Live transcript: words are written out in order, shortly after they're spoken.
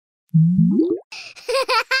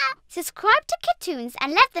Subscribe to Kitoons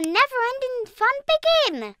and let the never-ending fun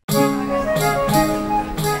begin.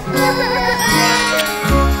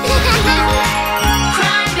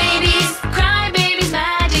 Cry babies,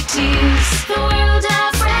 magic tunes. The world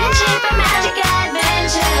of friendship and magic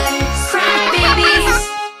adventures. Cry babies,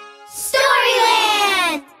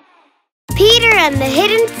 Storyland. Peter and the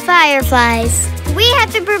Hidden Fireflies. We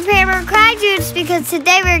have to prepare our cry tunes because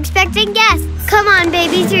today we're expecting guests. Come on,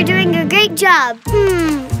 babies, you're doing a great job.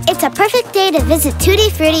 It's a perfect day to visit Tutti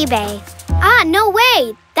Frutti Bay. Ah, no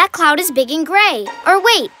way! That cloud is big and gray. Or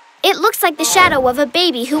wait, it looks like the shadow of a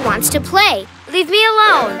baby who wants to play. Leave me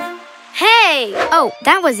alone. Hey! Oh,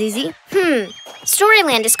 that was easy.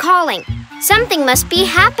 Storyland is calling. Something must be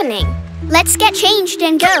happening. Let's get changed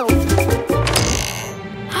and go.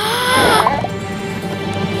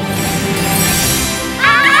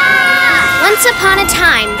 Once upon a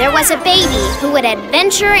time, there was a baby who would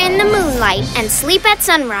adventure in the moonlight and sleep at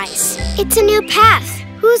sunrise. It's a new path.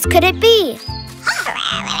 Whose could it be?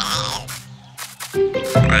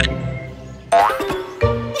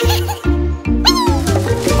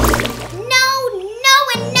 No!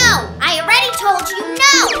 I already told you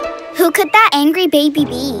no! Who could that angry baby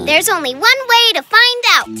be? There's only one way to find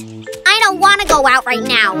out. I don't want to go out right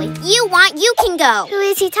now. If you want, you can go. Who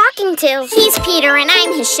is he talking to? He's Peter and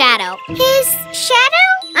I'm his shadow. His shadow?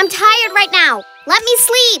 I'm tired right now. Let me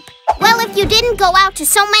sleep. Well, if you didn't go out to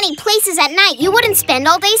so many places at night, you wouldn't spend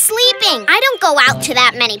all day sleeping. I don't go out to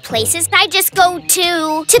that many places. I just go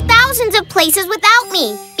to thousands of places without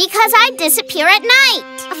me because I disappear at night.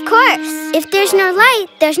 Of course. If there's no light,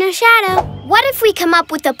 there's no shadow. What if we come up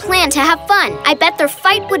with a plan to have fun? I bet their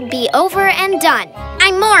fight would be over and done.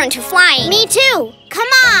 I'm more into flying. Me too.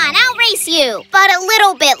 Come on, I'll race you. But a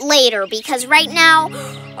little bit later because right now,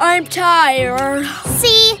 I'm tired.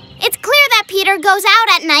 See? It's clear that Peter goes out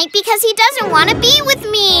at night because he doesn't want to be with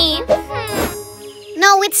me.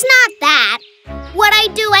 No, it's not that. What I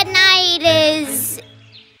do at night is...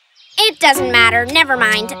 It doesn't matter. Never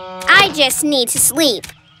mind. I just need to sleep.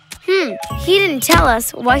 He didn't tell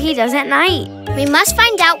us what he does at night. We must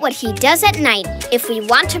find out what he does at night if we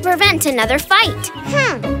want to prevent another fight.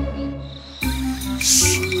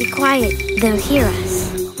 Shh, be quiet. They'll hear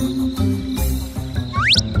us.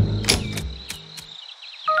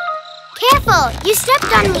 Careful! You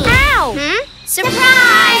stepped on me! Ow!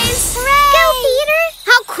 Surprise! Hooray! Go, Peter!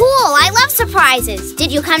 How cool! I love surprises!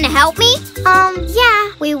 Did you come to help me?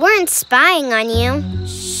 Yeah. We weren't spying on you.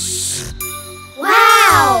 Shh.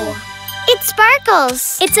 Wow! It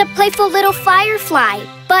sparkles! It's a playful little firefly,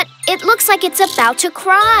 but it looks like it's about to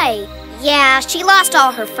cry. Yeah, she lost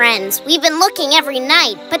all her friends. We've been looking every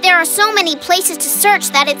night, but there are so many places to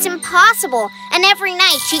search that it's impossible, and every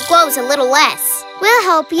night she glows a little less. We'll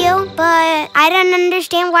help you, but I don't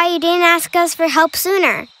understand why you didn't ask us for help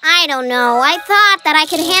sooner. I don't know. I thought that I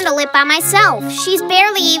could handle it by myself. She's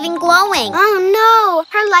barely even glowing. Oh no,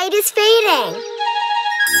 her light is fading.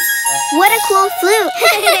 What a cool flute.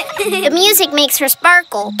 The music makes her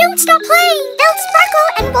sparkle. Don't stop playing. They'll sparkle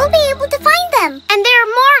and we'll be able to find them. And there are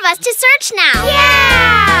more of us to search now.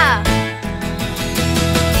 Yeah!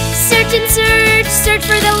 Search and search, search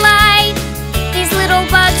for the light. These little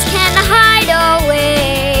bugs can't hide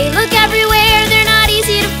away. Look everywhere, they're not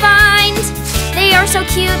easy to find. They are so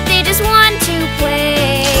cute, they just want to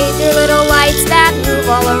play. They're little lights that move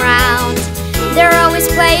all around. They're always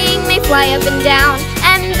playing, they fly up and down,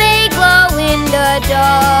 and they glow in the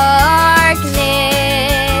darkness.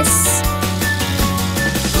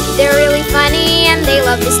 They're really funny and they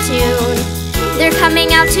love this tune. They're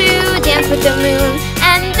coming out to dance with the moon,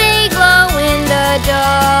 and they glow in the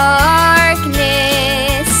darkness.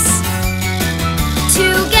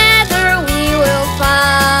 Together we will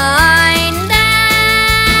find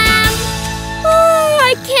them. Oh,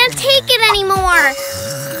 I can't take it anymore.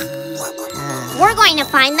 We're going to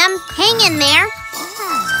find them. Hang in there.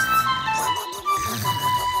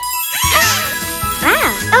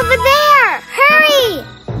 Over there! Hurry!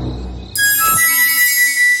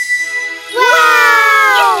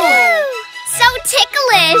 Wow! So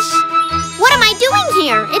ticklish! What am I doing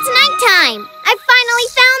here? It's nighttime. I finally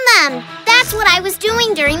found them. That's what I was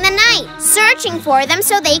doing during the night, searching for them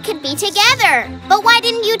so they could be together. But why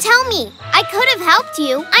didn't you tell me? I could have helped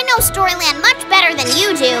you. I know Storyland much better than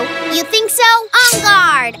you do. You think so? On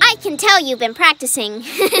guard! I can tell you've been practicing.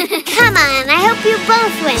 Come on, I hope you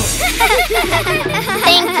both win.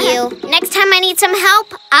 Thank you. Next time I need some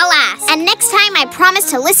help, I'll ask. And next time I promise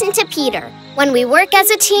to listen to Peter. When we work as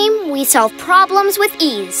a team, we solve problems with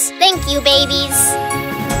ease. Thank you, babies.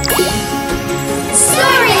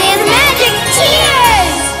 Storyland Magic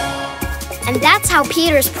Tears! And that's how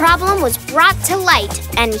Peter's problem was brought to light,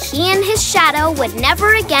 and he and his shadow would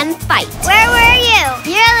never again fight. Where were you?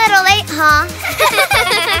 You're a little late, huh?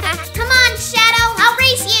 Come on, Shadow, I'll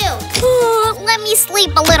race you. Let me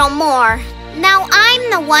sleep a little more. Now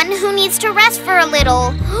I'm the one who needs to rest for a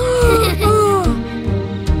little.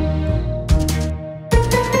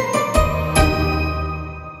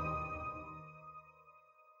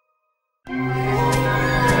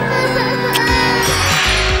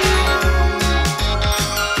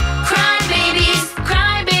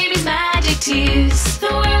 Cry babies, magic tears. The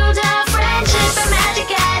world of friendship and magic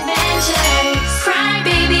adventures. Cry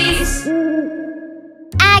babies.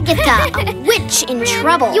 Agatha, a witch in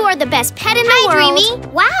trouble. You're the best pet in the world. Hi, Dreamy.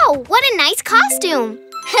 Wow, what a nice costume.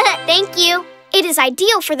 Thank you. It is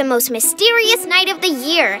ideal for the most mysterious night of the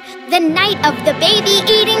year, the night of the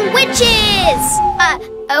baby-eating witches.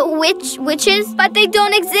 Witches? But they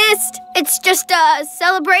don't exist. It's just a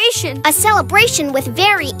celebration. A celebration with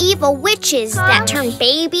very evil witches that turn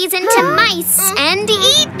babies into mice and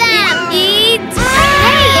eat them. Eat?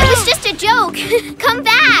 Hey, it was just a joke. Come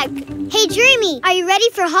back. Hey, Dreamy, are you ready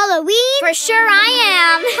for Halloween? For sure I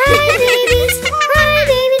am. Cry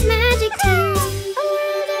babies, magic tears.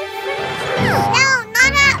 No,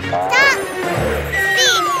 Nana, stop!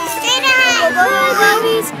 Speed, straight ahead!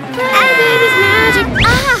 Cry babies, magic.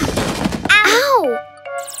 Ow!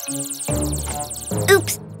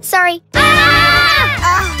 Oops, sorry. Oh,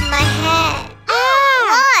 my head.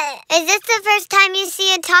 What? Is this the first time you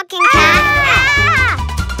see a talking cat?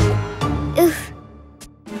 Oof.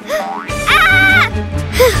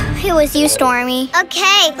 It was you, Stormy.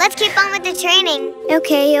 Okay, let's keep on with the training.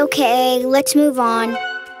 Okay, let's move on.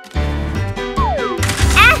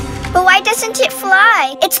 But why doesn't it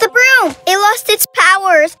fly? It's the broom. It lost its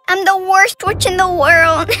powers. I'm the worst witch in the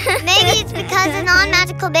world. Maybe it's because a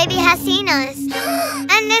non-magical baby has seen us.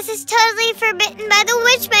 And this is totally forbidden by the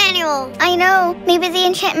witch manual. I know. Maybe the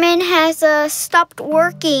enchantment has stopped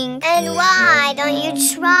working. And why don't you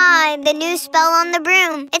try the new spell on the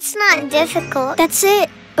broom? It's not difficult. That's it.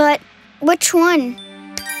 But which one?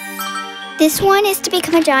 This one is to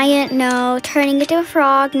become a giant, no. Turning into a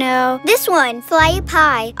frog, no. This one, fly up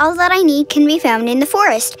high. All that I need can be found in the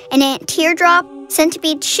forest. An ant teardrop,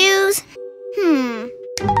 centipede shoes.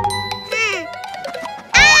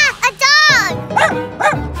 Ah, a dog!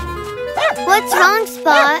 What's wrong,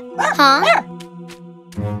 Spot? Huh?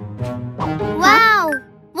 Wow,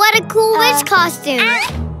 what a cool witch costume.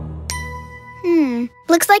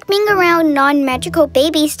 Looks like being around non-magical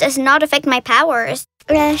babies does not affect my powers.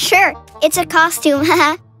 Sure, it's a costume.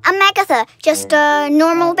 I'm Agatha, just a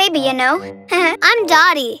normal baby, you know. I'm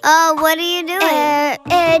Dottie. What are you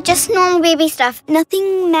doing? Just normal baby stuff.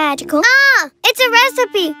 Nothing magical. Ah, it's a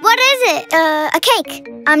recipe. What is it? A cake.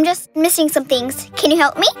 I'm just missing some things. Can you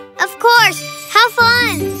help me? Of course. How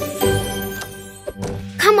fun.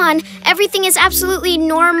 Come on, everything is absolutely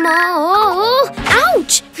normal.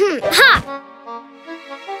 Ouch! Ha!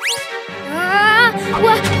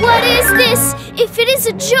 What is this? If it is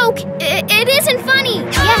a joke, it isn't funny.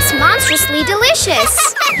 Yes, monstrously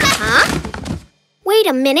delicious. Huh? Wait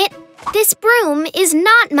a minute. This broom is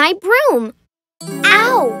not my broom.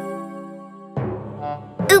 Ow!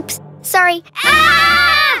 Oops, sorry.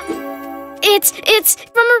 Ah! It's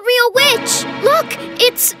from a real witch. Look,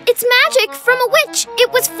 it's magic from a witch.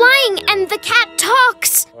 It was flying and the cat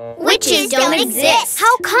talks. Witches don't exist.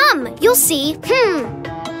 How come? You'll see.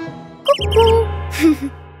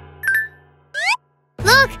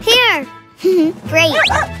 Look, here. Great.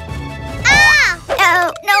 Ah!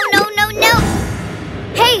 Oh, no.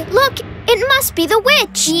 Hey, look, it must be the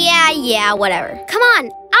witch. Yeah, whatever. Come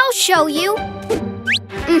on, I'll show you.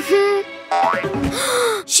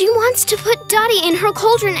 She wants to put Dottie in her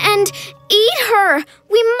cauldron and eat her.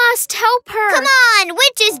 We must help her. Come on,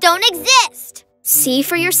 witches don't exist. See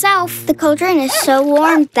for yourself. The cauldron is so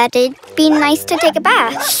warm that it'd be nice to take a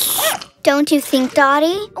bath. Don't you think,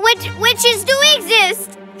 Dottie? Witches do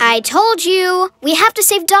exist. I told you. We have to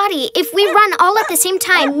save Dottie. If we run all at the same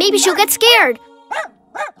time, maybe she'll get scared.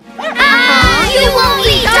 You won't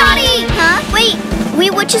eat Dottie. Huh? Wait, we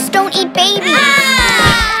witches don't eat babies.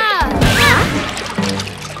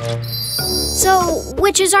 So,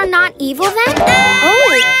 witches are not evil then?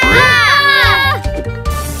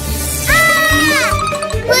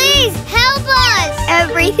 Please, help us!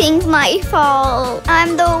 Everything's my fault.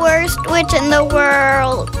 I'm the worst witch in the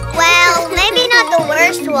world. Well, maybe not the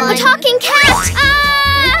worst one. A talking cat!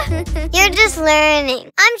 You're just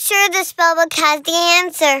learning. I'm sure the spellbook has the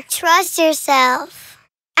answer. Trust yourself.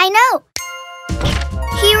 I know.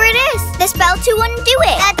 Here it is. The spell to undo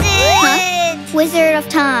it. That's it. Huh? Wizard of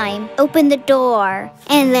Time, open the door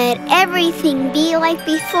and let everything be like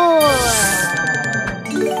before.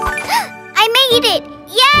 I made it!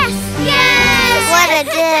 Yes! Yes! What a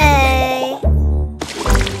day.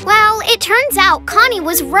 Well, it turns out Connie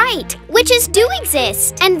was right. Witches do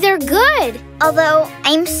exist, and they're good. Although,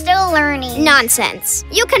 I'm still learning. Nonsense.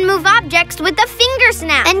 You can move objects with a finger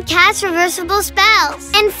snap. And cast reversible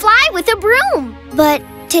spells. And fly with a broom. But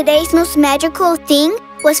today's most magical thing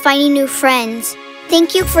was finding new friends.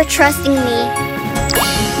 Thank you for trusting me.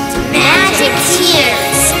 Magic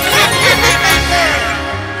tears.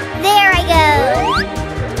 There I go.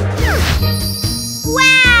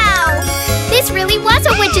 Wow! This really was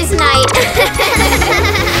a witch's night.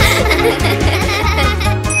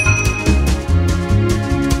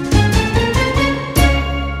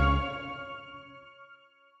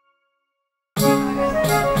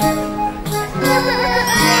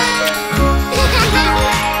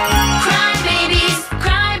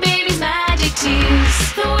 Cry babies, magic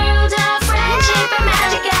tears. The world of friendship and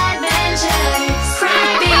magic adventures. Cry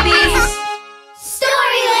babies.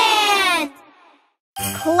 Storyland!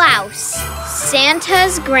 Klaus,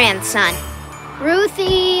 Santa's grandson.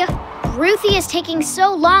 Ruthie is taking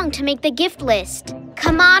so long to make the gift list.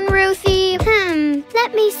 Come on, Ruthie.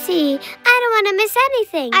 Let me see. I don't want to miss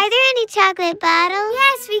anything. Are there any chocolate bottles?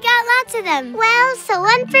 Yes, we got lots of them. Well, so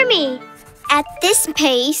one for me. At this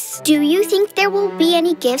pace, do you think there will be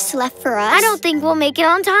any gifts left for us? I don't think we'll make it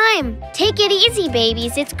on time. Take it easy,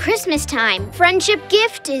 babies. It's Christmas time. Friendship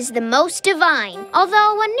gift is the most divine.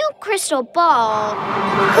 Although a new crystal ball...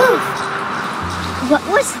 What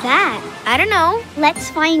was that? I don't know. Let's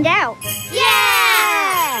find out.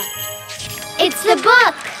 Yeah! It's the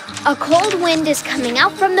book! A cold wind is coming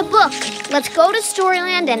out from the book. Let's go to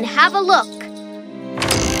Storyland and have a look.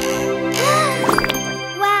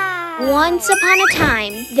 Wow. Once upon a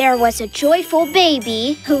time, there was a joyful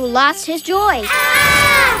baby who lost his joy.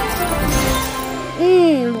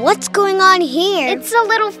 What's going on here? It's a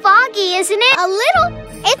little foggy, isn't it? A little?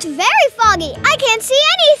 It's very foggy. I can't see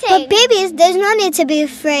anything. But babies, there's no need to be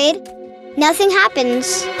afraid. Nothing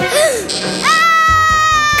happens.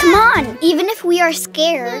 Come on. Even if we are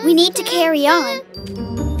scared, we need to carry on.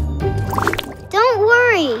 Don't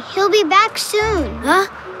worry. He'll be back soon. Huh?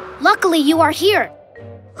 Luckily, you are here.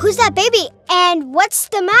 Who's that baby? And what's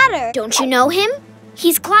the matter? Don't you know him?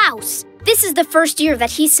 He's Klaus. This is the first year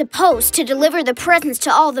that he's supposed to deliver the presents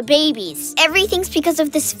to all the babies. Everything's because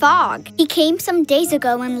of this fog. He came some days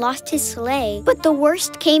ago and lost his sleigh. But the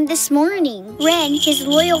worst came this morning. Ren, his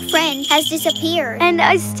loyal friend, has disappeared. And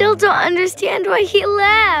I still don't understand why he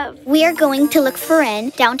left. We are going to look for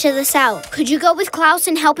Ren down to the south. Could you go with Klaus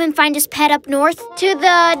and help him find his pet up north? To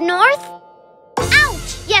the north?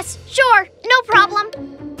 Ouch! Yes, sure. No problem.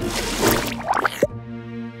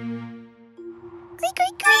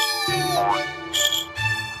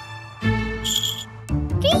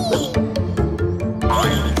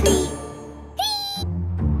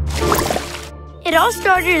 It all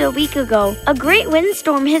started a week ago. A great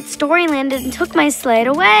windstorm hit Storyland and took my sled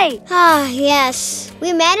away. Ah, yes.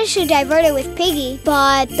 We managed to divert it with Piggy,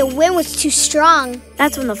 but the wind was too strong.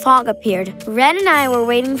 That's when the fog appeared. Ren and I were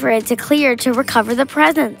waiting for it to clear to recover the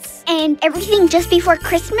presents. And everything just before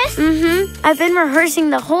Christmas? I've been rehearsing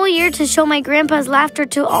the whole year to show my grandpa's laughter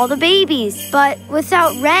to all the babies. But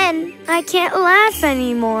without Ren, I can't laugh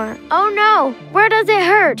anymore. Oh no, where does it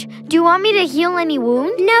hurt? Do you want me to heal any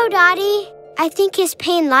wound? No, Dottie. I think his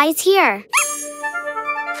pain lies here.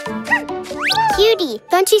 Cutie,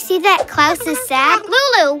 don't you see that Klaus is sad?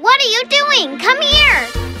 Lulu, what are you doing? Come here.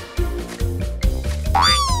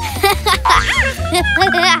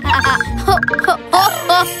 Ho, ho, ho,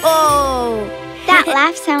 ho, ho. That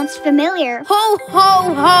laugh sounds familiar. Ho,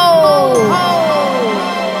 ho, ho.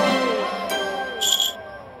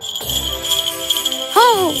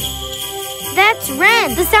 Oh, that's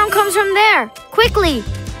Ren. The sound comes from there. Quickly.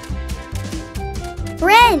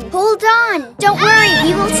 Ren, hold on. Don't worry,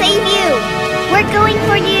 we will save you. We're going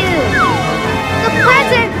for you. The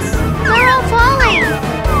presents! They're all falling.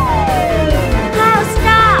 Klaus,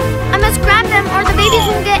 stop. I must grab them or the babies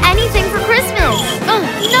won't get anything for Christmas. Oh,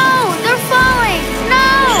 no, they're falling.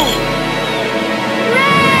 No.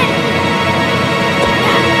 Ren!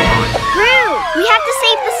 Rue, we have to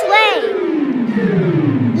save the sleigh.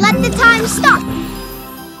 Let the time stop.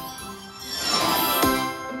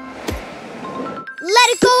 Let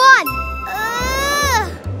it go on!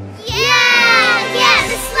 Yeah,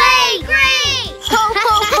 the sleigh! Great! Ho,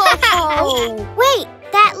 ho, ho, ho! Wait,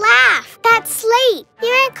 that laugh! That's Slate!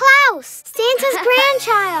 You're Klaus, Santa's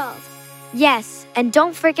grandchild! Yes, And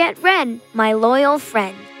don't forget Ren, my loyal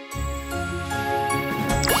friend.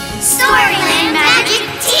 Storyland Magic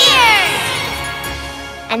Tears!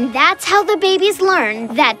 And that's how the babies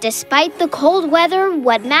learned that despite the cold weather,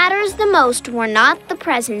 what matters the most were not the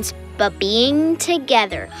presents, but being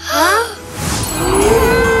together. Huh?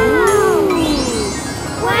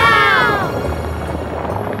 Wow!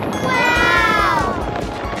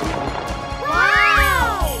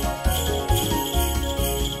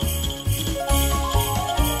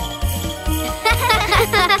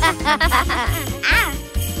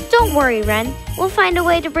 Don't worry, Ren. We'll find a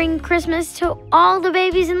way to bring Christmas to all the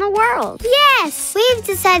babies in the world. Yes! We've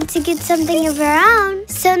decided to get something of our own,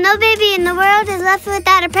 so no baby in the world is left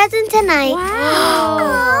without a present tonight.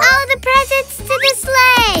 Wow! All the presents to the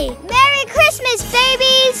sleigh! Merry Christmas,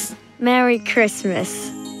 babies! Merry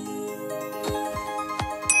Christmas.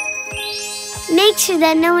 Make sure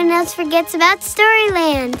that no one else forgets about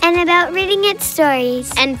Storyland and about reading its stories.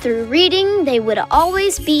 And through reading, they would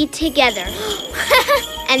always be together.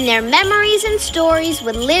 And their memories and stories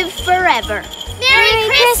would live forever. Merry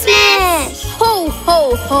Christmas! Ho,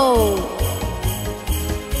 ho, ho!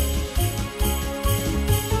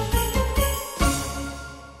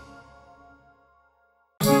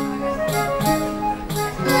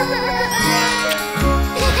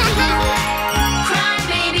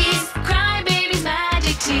 Cry babies,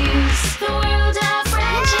 magic tears. The world of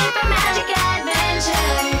friendship and magic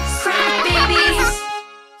adventures. Cry babies.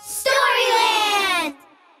 Storyland!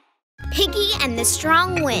 Piggy and the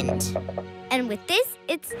Strong Wind. And with this,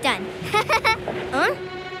 it's done. Huh?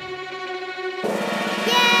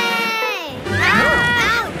 Yay!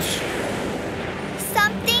 Ouch!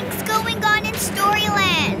 Something's going on in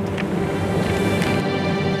Storyland.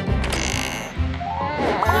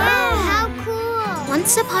 Oh, how cool!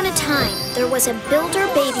 Once upon a time, there was a builder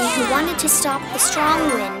baby who wanted to stop the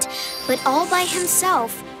strong wind, but all by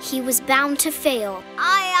himself, he was bound to fail.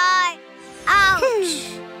 Ouch!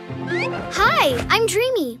 Hi, I'm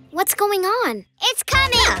Dreamy. What's going on? It's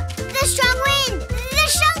coming! The strong wind! The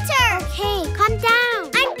shelter! Hey, calm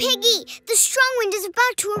down. I'm Piggy. The strong wind is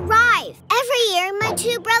about to arrive. Every year, my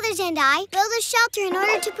two brothers and I build a shelter in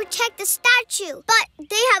order to protect the statue. But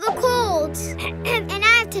they have a cold. And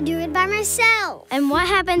I have to do it by myself. And what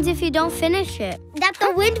happens if you don't finish it? That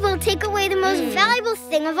the wind will take away the most valuable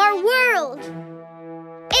thing of our world.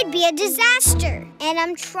 It'd be a disaster. And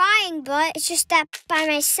I'm trying, but it's just that by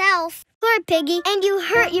myself. Poor Piggy, and you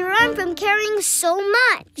hurt your arm from carrying so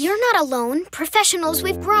much. You're not alone. Professionals,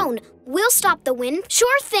 we've grown. We'll stop the wind.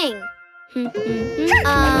 Sure thing. Oh,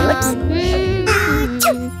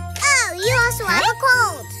 you also have a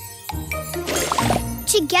cold.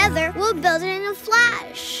 Together, we'll build it in a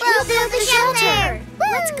flash. We'll build the shelter.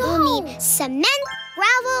 Let's go. We'll need cement,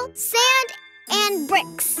 gravel, sand, and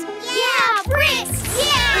bricks. Yeah, bricks!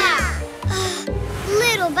 Yeah!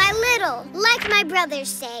 Little by little, like my brothers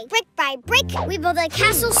say. Brick by brick, we build a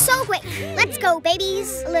castle so quick. Let's go,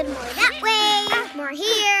 babies. A little more that way, more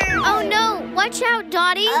here. Oh no! Watch out,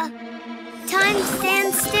 Dottie! Time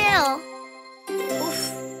stands still.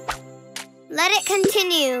 Oof. Let it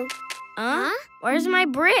continue. Huh? Where's my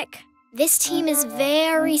brick? This team is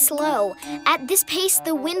very slow. At this pace,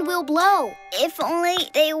 the wind will blow. If only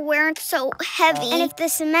they weren't so heavy. And if the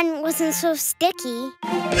cement wasn't so sticky.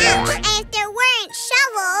 And if there weren't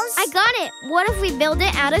shovels. I got it! What if we build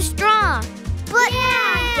it out of straw? But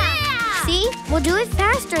See? We'll do it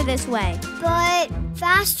faster this way. But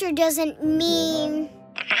faster doesn't mean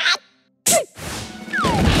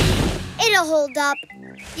it'll hold up.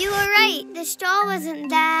 You were right. The straw wasn't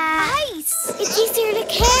that ice. It's easier to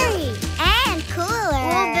carry. And cooler.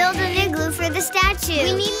 We'll build an igloo for the statue.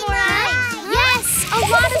 We need more ice. Yes, a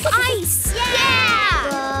lot of ice. Yeah!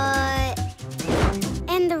 But...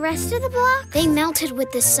 And the rest of the block? They melted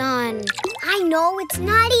with the sun. I know it's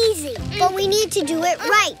not easy, but we need to do it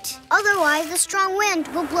right. Otherwise, the strong wind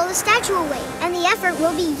will blow the statue away, and the effort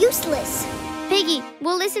will be useless. Piggy,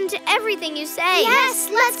 we'll listen to everything you say. Yes,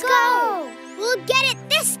 let's go! We'll get it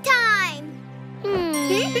this time!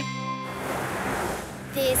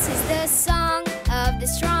 This is the song of the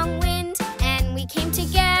strong wind, and we came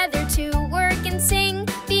together to work and sing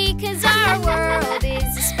because our world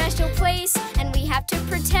is a special place, and we have to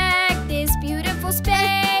protect this beautiful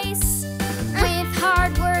space. With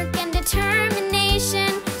hard work and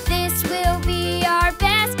determination, this will be our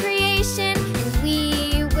best creation, and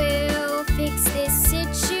we will fix this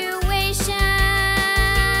situation.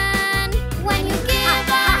 When you give a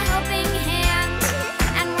helping hand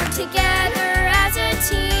and work together as a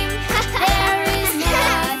team, there is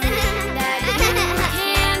nothing that you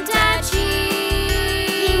can't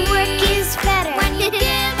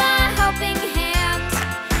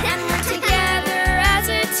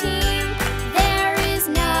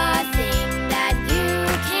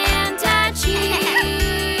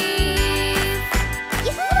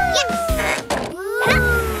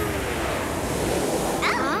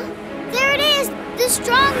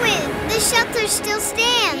strong wind. The shelter still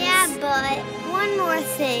stands. Yeah, but one more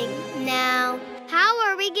thing. Now, how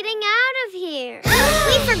are we getting out of here?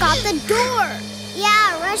 We forgot the door.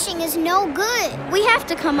 Yeah, rushing is no good. We have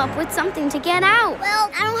to come up with something to get out. Well,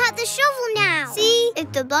 I don't have the shovel now. See,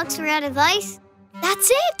 if the blocks were out of ice. That's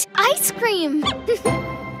it! Ice cream!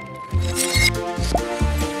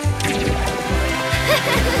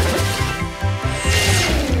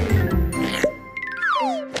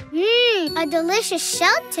 A delicious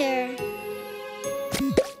shelter.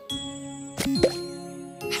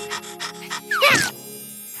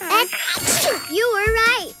 You were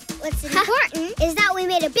right. What's important is that we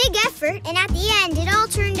made a big effort, and at the end, it all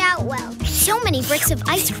turned out well. So many bricks of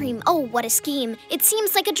ice cream. Oh, what a scheme. It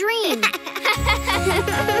seems like a dream.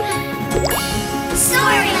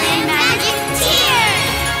 Storyland Magic Tears!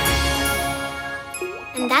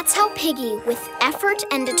 And that's how Piggy, with effort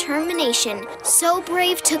and determination, so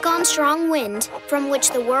brave took on strong wind, from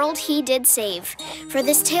which the world he did save. For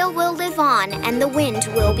this tale will live on, and the wind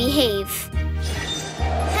will behave.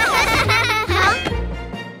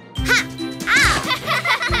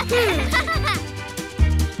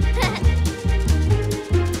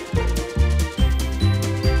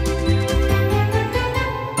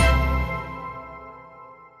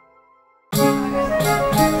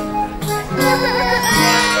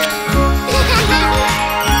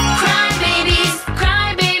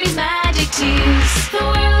 Cry babies, magic tears. The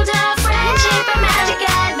world of friendship and magic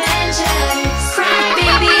adventures. Cry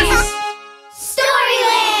babies.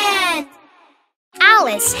 Storyland!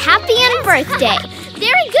 Alice, happy birthday!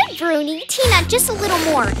 Very good, Bruni. Tina, just a little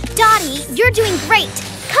more. Dottie, you're doing great.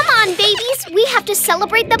 Come on, babies. We have to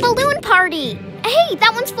celebrate the balloon party. Hey,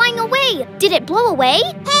 that one's flying away. Did it blow away?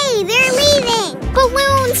 Hey, they're leaving!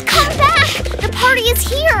 Balloons, come back! The party is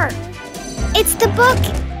here. It's the book.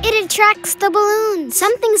 It attracts the balloons.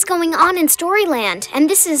 Something's going on in Storyland, and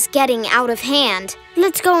this is getting out of hand.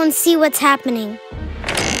 Let's go and see what's happening.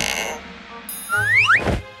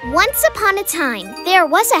 Once upon a time, there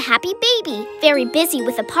was a happy baby, very busy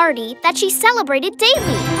with a party that she celebrated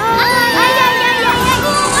daily.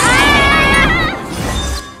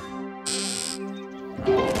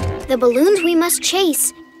 The balloons we must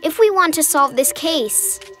chase if we want to solve this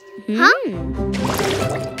case. Huh?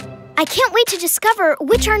 I can't wait to discover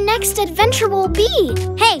which our next adventure will be.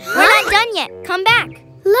 Hey, we're not done yet. Come back.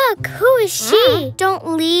 Look, who is she? Don't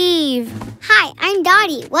leave. Hi, I'm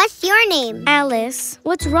Dottie. What's your name? Alice,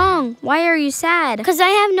 what's wrong? Why are you sad? Because I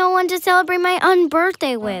have no one to celebrate my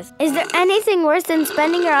unbirthday with. Is there anything worse than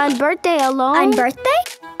spending your unbirthday alone?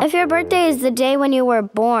 Unbirthday? If your birthday is the day when you were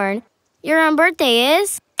born, your unbirthday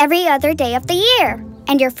is? Every other day of the year.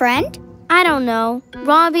 And your friend? I don't know.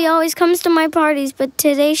 Robbie always comes to my parties, but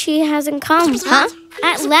today she hasn't come. Huh?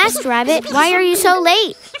 At last, Rabbit, why are you so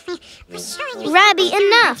late? Rabbit,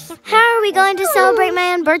 enough! How are we going to celebrate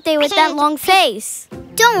my unbirthday with that long face?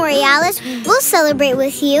 Don't worry, Alice. We'll celebrate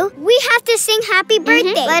with you. We have to sing happy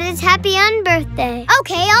birthday. But it's happy unbirthday.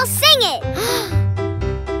 Okay, I'll sing it.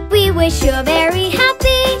 We wish you a very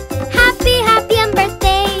happy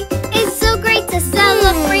unbirthday. It's so great to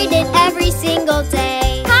celebrate it every single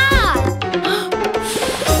day. Ha!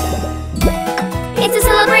 It's a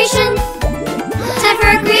celebration. Time for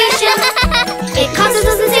recreation. It causes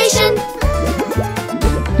a sensation.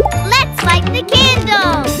 Let's light the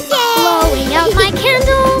candles. Blowing out my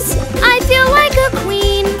candles, I feel like a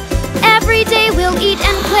queen. Every day we'll eat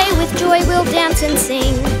and play, with joy we'll dance and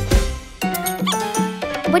sing.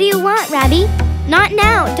 What do you want, Rabbie? Not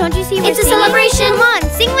now. Don't you see we're singing? Celebration. Come on,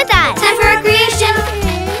 sing with us. Time for recreation.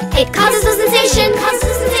 It causes a sensation.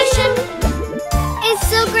 It's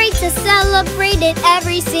so great to celebrate it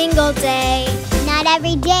every single day. Not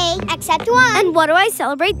every day, except one. And what do I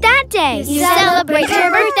celebrate that day? You celebrate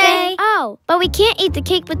your birthday. Oh, but we can't eat the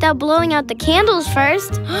cake without blowing out the candles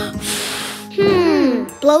first.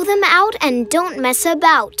 Blow them out and don't mess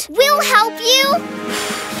about. We'll help you.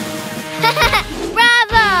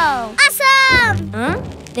 Bravo! Awesome! Huh?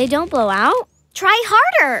 They don't blow out? Try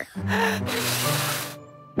harder.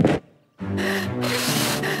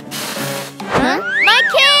 Huh? My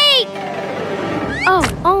cake! Oh,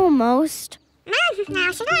 almost.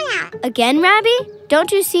 Again, Rabbie?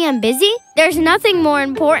 Don't you see I'm busy? There's nothing more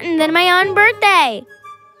important than my unbirthday.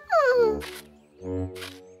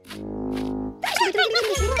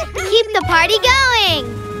 Keep the party going.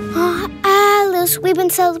 Alice, we've been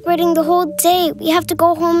celebrating the whole day. We have to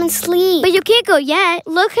go home and sleep. But you can't go yet.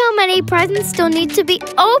 Look how many presents still need to be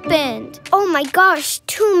opened. Oh my gosh,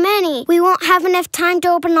 too many. We won't have enough time to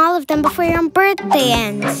open all of them before your birthday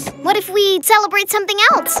ends. What if we celebrate something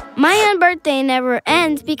else? My unbirthday never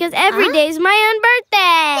ends because every day is my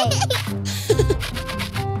unbirthday.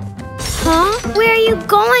 Huh? Where are you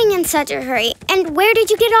going in such a hurry? And where did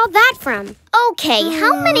you get all that from? Okay,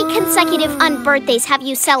 how many consecutive unbirthdays have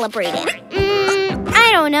you celebrated? I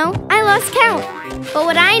don't know. I lost count. But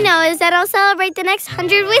what I know is that I'll celebrate the next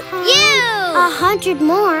 100 with you. 100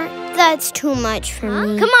 more? That's too much for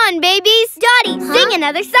me. Come on, babies. Dottie, sing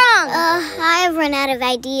another song. I've run out of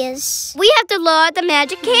ideas. We have to blow out the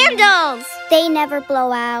magic candles. They never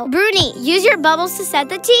blow out. Bruni, use your bubbles to set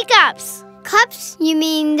the teacups. Cups? You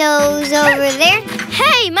mean those over there?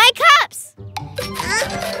 Hey, my cups!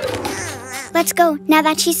 Let's go, now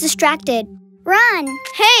that she's distracted. Run!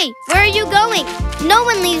 Hey, where are you going? No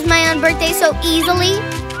one leaves my own birthday so easily.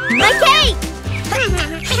 My cake!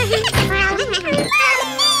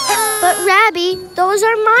 But Rabbi, those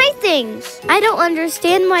are my things. I don't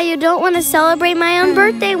understand why you don't want to celebrate my own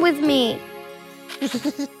birthday with me.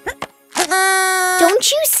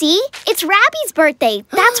 Don't you see? It's Rabbi's birthday.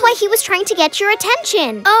 That's why he was trying to get your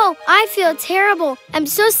attention. Oh, I feel terrible. I'm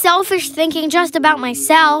so selfish thinking just about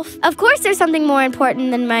myself. Of course there's something more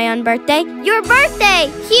important than my own birthday. Your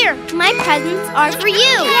birthday! Here, my presents are for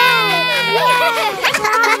you.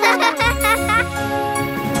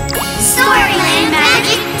 Storyland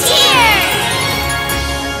Magic Tears!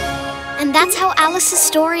 And that's how Alice's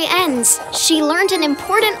story ends. She learned an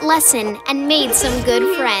important lesson and made some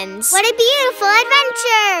good friends. What a beautiful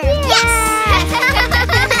adventure!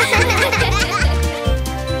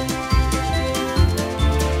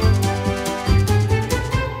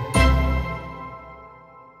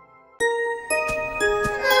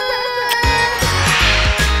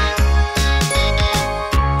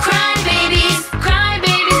 Cry babies,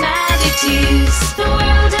 magic tears. The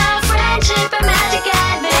world of friendship and magic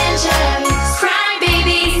adventures. Cry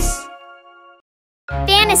babies.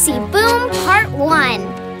 Fantasy Boom Part 1.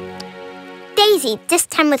 Daisy, this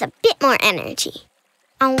time with a bit more energy.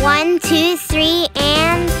 On 1, 2, 3,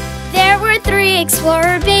 and... There were 3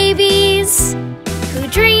 explorer babies who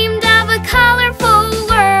dreamed of a colorful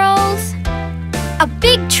world. A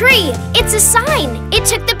big tree. It's a sign. It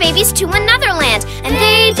took the babies to another land. And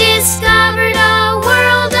they discovered a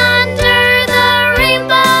world under the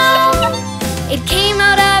rainbow. It came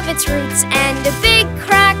out of its roots and a big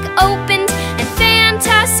crack opened, and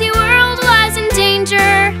Fantasy World was in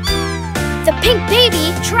danger. The pink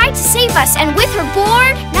baby tried to save us, and with her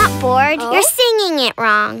board... Not board. You're singing it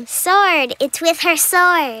wrong. Sword. It's with her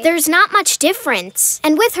sword. There's not much difference.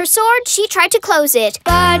 And with her sword, she tried to close it.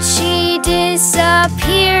 But she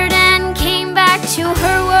disappeared and came back to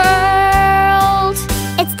her world.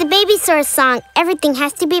 It's the baby sword song. Everything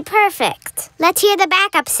has to be perfect. Let's hear the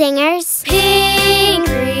backup singers. Pink,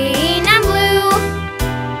 green, and blue,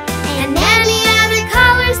 and any other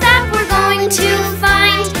colors that we're going to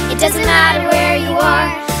find. It doesn't matter where you are,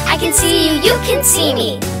 I can see you, you can see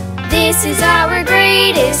me. This is our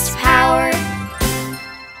greatest power.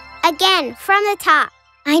 Again, from the top.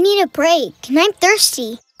 I need a break, and I'm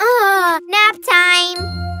thirsty. Nap time.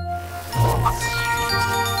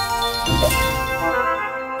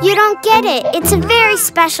 You don't get it. It's a very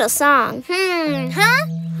special song.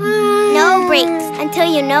 No breaks until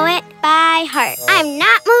you know it by heart. I'm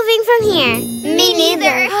not moving from here. Me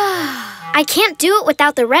neither. I can't do it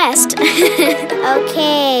without the rest.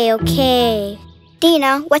 Okay.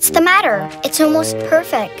 Dina, what's the matter? It's almost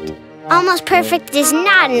perfect. Almost perfect is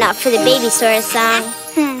not enough for the baby sword song.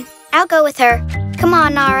 I'll go with her. Come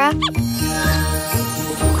on, Nara.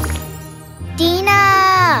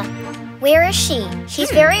 Dina! Where is she?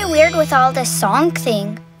 She's very weird with all this song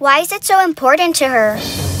thing. Why is it so important to her?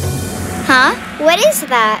 Huh? What is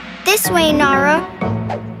that? This way, Nara.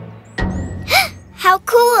 How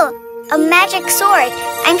cool! A magic sword.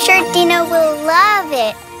 I'm sure Dina will love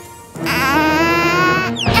it.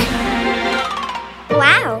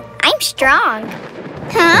 Wow, I'm strong.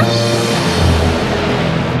 Huh?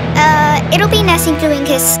 It'll be Nessie doing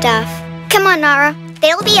his stuff. Come on, Nara.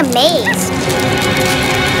 They'll be amazed.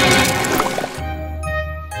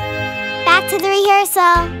 Back to the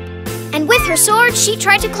rehearsal. And with her sword, she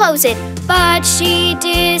tried to close it. But she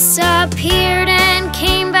disappeared and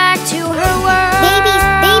came back to her world.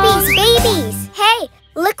 Babies! Hey,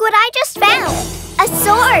 look what I just found. A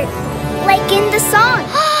sword, like in the song.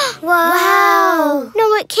 Wow.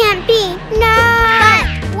 No, it can't be. No. But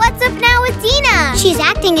what's up now with Dina? She's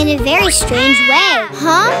acting in a very strange way.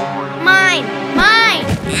 Huh? Mine! Mine!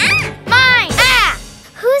 Ah!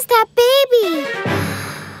 Who's that baby?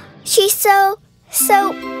 She's so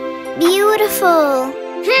beautiful.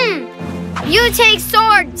 You take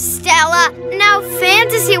sword, Stella. Now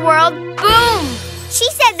Fantasy World, boom! She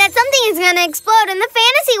said that something is going to explode in the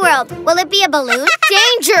fantasy world. Will it be a balloon?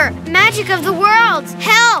 Danger! Magic of the world!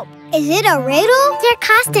 Help! Is it a riddle? Your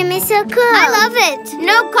costume is so cool. I love it.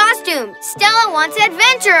 No costume. Stella wants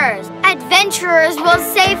adventurers. Adventurers will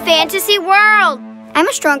save Fantasy World. I'm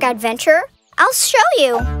a strong adventurer. I'll show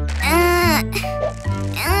you.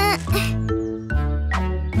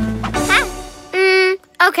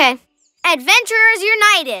 Okay. Adventurers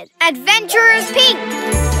United. Adventurers Pink.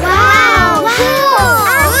 Wow.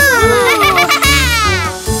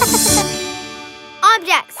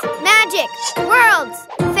 Objects, magic, worlds,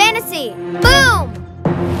 fantasy. Boom!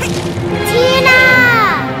 Tina!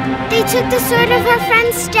 They took the sword of our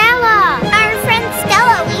friend Stella. Our friend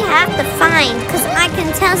Stella we have to find, because I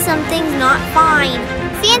can tell something's not fine.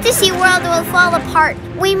 Fantasy World will fall apart.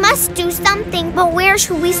 We must do something, but where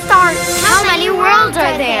should we start? How many worlds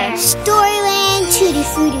are there? Storyland, Tutti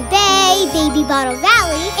Frutti Bay, Baby Bottle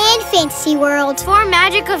Valley, and Fantasy World. For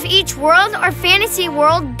magic of each world or Fantasy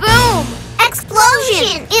World, boom!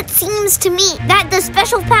 Explosion! It seems to me that the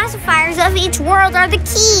special pacifiers of each world are the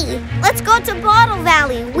key. Let's go to Bottle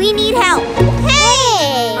Valley. We need help.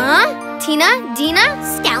 Hey! Huh? Tina? Dina?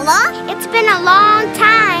 Stella? It's been a long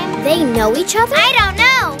time. They know each other? I don't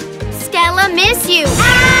know. Stella, miss you.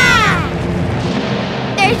 Ah!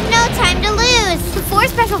 There's no time to lose. The 4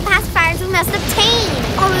 special pacifiers we must obtain,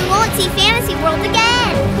 or we won't see Fantasy World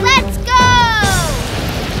again. Let's go!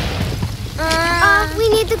 We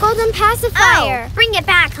need the golden pacifier. Oh, bring it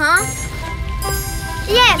back, huh?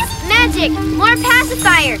 Yes, magic! More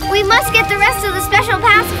pacifier! We must get the rest of the special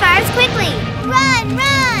pacifiers quickly! Run,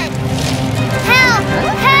 run! Help!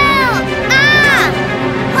 Help! Ah!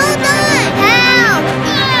 Hold on! Help!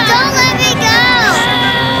 Don't let me go!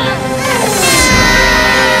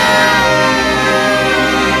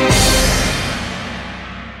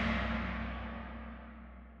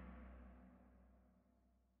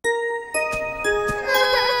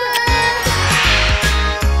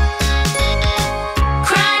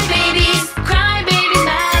 Cry babies,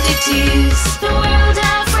 magic twos. The world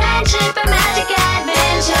of friendship and magic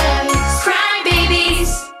adventures. Cry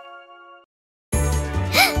babies.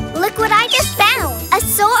 Look what I just found! A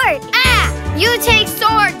sword! Ah! You take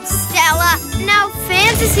swords, Stella! Now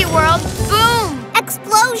Fantasy World, boom!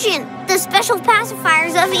 Explosion! The special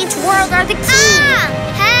pacifiers of each world are the key! Ah!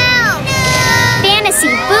 Help! No! Fantasy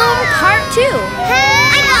Boom Part 2!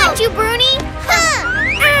 Help! I got you, Bruni! Huh!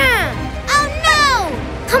 Oh no!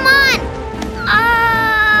 Come on.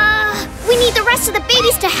 We need the rest of the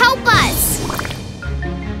babies to help us.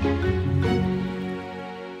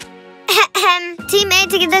 Team A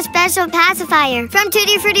to get the special pacifier from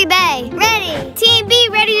Tutti Frutti Bay. Ready! Team B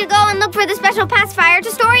ready to go and look for the special pacifier to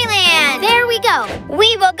Storyland! There we go.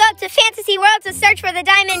 We will go to Fantasy World to search for the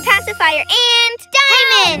diamond pacifier and...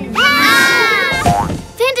 Diamond!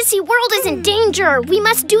 Fantasy World is in danger. We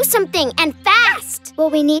must do something, and fast.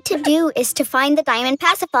 What we need to do is to find the diamond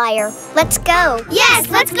pacifier. Let's go. Yes,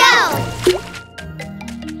 let's go!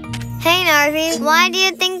 Hey, Narvi, why do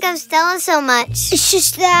you think of Stella so much? It's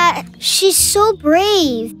just that she's so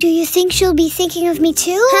brave. Do you think she'll be thinking of me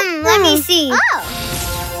too? Let me see.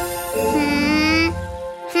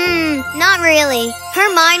 Not really. Her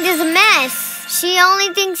mind is a mess. She only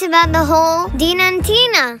thinks about the whole Dina and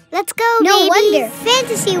Tina. Let's go, No babies. wonder.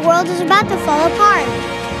 Fantasy World is about to fall apart.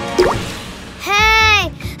 Hey!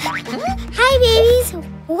 Hi, babies.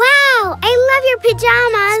 Wow, I love your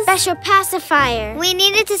pajamas. Special pacifier. We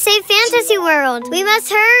needed to save Fantasy World. We must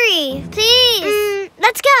hurry. Please.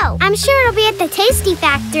 Let's go. I'm sure it'll be at the Tasty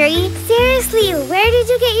Factory. Seriously, where did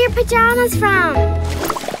you get your pajamas from?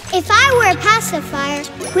 If I were a pacifier,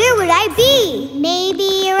 where would I be?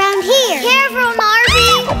 Maybe around here. Careful,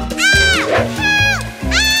 Marvy.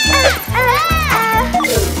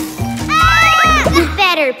 You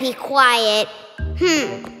better be quiet.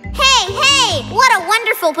 Hey, what a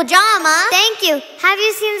wonderful pajama. Thank you. Have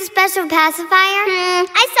you seen the special pacifier?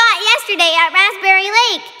 I saw it yesterday at Raspberry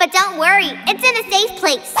Lake. But don't worry, it's in a safe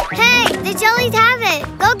place. Hey, the jellies have it.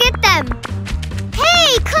 Go get them.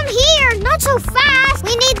 Hey, come here! Not so fast!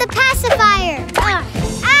 We need the pacifier!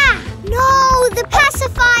 No, the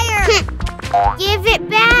pacifier! Give it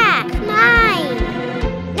back. Mine.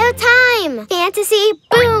 No time. Fantasy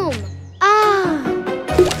boom.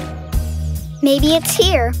 Maybe it's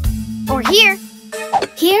here. Or here.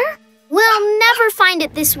 Here? We'll never find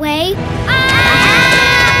it this way. Run!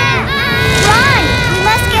 We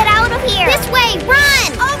must get out of here. This way,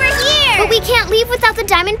 run! Over here! But we can't leave without the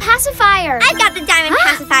diamond pacifier. I got the diamond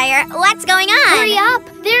pacifier. What's going on? Hurry up.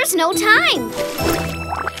 There's no time.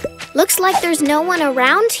 Looks like there's no one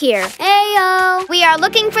around here. Heyo! We are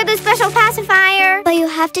looking for the special pacifier. But you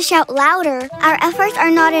have to shout louder. Our efforts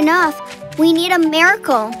are not enough. We need a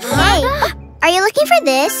miracle. Hey, Are you looking for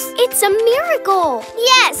this? It's a miracle.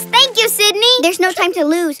 Yes, thank you, Sydney. There's no time to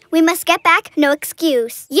lose. We must get back, no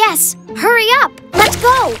excuse. Yes, hurry up. Let's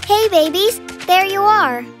go. Hey, babies, there you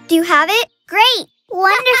are. Do you have it? Great.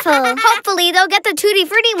 Wonderful. Hopefully they'll get the Tutti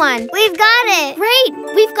Frutti one. We've got it. Great,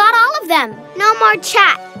 we've got all of them. No more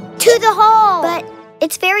chat. To the hole. But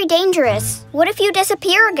it's very dangerous. What if you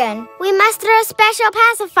disappear again? We must throw special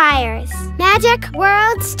pacifiers. Magic,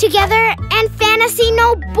 worlds, together, and fantasy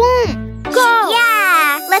no boom. Go!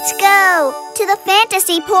 Yeah! Let's go to the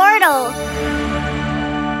fantasy portal.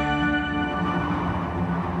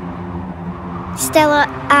 Stella,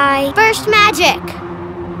 First magic.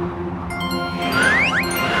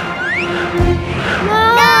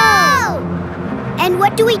 No! And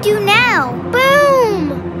what do we do now?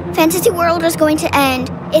 Boom! Fantasy World is going to end.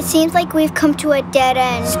 It seems like we've come to a dead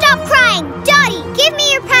end. Stop crying! Dottie, give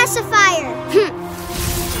me your pacifier.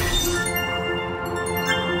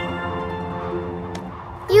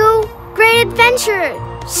 You great adventure.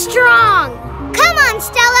 Strong. Come on,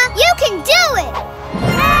 Stella. You can do it.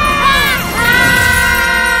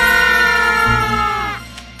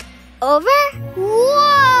 Over?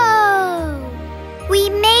 Whoa! We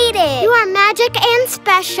made it. You are magic and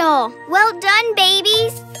special. Well done,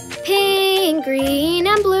 babies. Pink, green,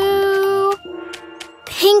 and blue.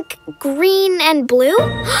 Pink, green, and blue?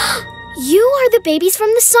 You are the babies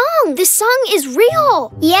from the song. This song is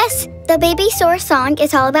real. Yes, the Baby Source song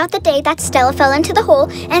is all about the day that Stella fell into the hole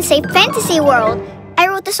and saved Fantasy World. I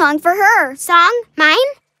wrote the song for her. Song? Mine?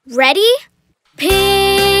 Ready?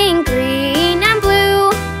 Pink, green, and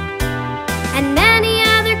blue. And many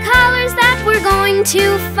other colors that we're going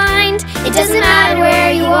to find. It doesn't matter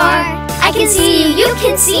where you are. I can see you, you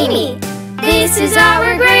can see me. This is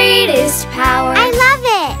our greatest power. I love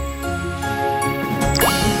it.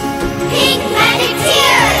 Pink magic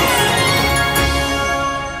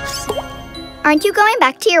tears. Aren't you going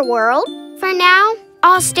back to your world? For now,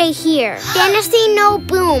 I'll stay here. Fantasy no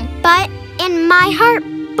boom, But in my heart,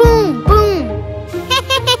 boom, boom.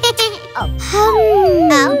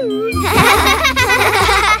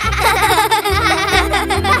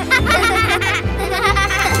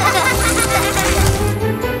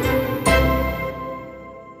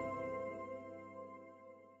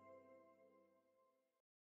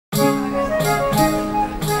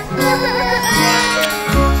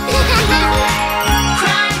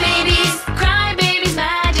 Cry babies,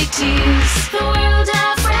 magic tears. The world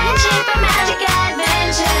of friendship and magic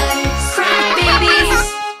adventures. Cry babies.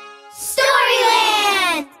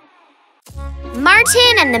 Storyland.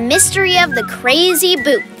 Martin and the Mystery of the Crazy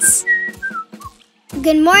Boots.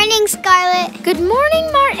 Good morning, Scarlet. Good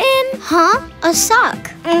morning, Martin. Huh? A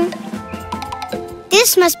sock.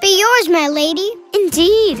 This must be yours, my lady.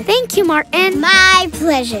 Indeed. Thank you, Martin. My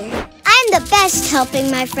pleasure. I'm the best helping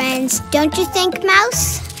my friends. Don't you think,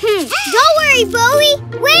 Mouse? Don't worry, Bowie.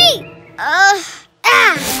 Wait.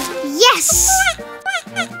 Yes.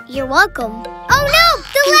 You're welcome. Oh no,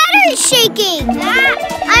 the ladder is shaking.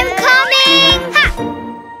 I'm coming. Ha.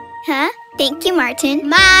 Huh? Thank you, Martin.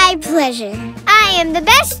 My pleasure. I am the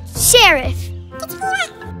best sheriff.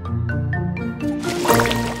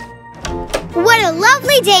 What a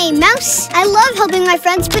lovely day, Mouse. I love helping my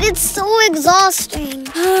friends, but it's so exhausting.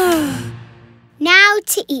 Now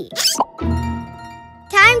to eat.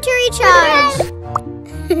 Time to recharge.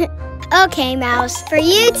 Okay, Mouse, for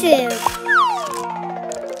you too.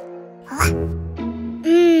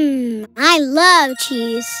 I love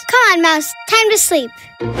cheese. Come on, Mouse, time to sleep.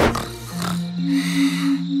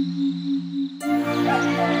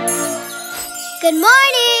 Good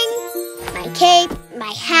morning. My cape,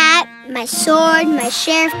 my hat, my sword, my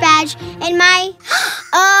sheriff badge, and my...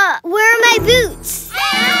 where are my boots?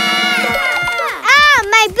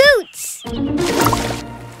 My boots!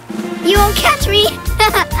 You won't catch me!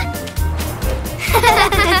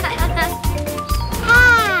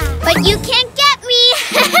 But you can't get me!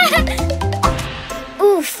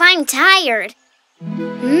 Oof, I'm tired.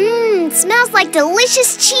 Smells like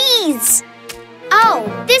delicious cheese!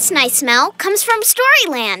 Oh, this nice smell comes from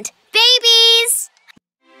Storyland. Babies!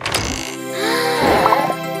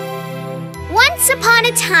 Once upon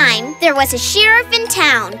a time, there was a sheriff in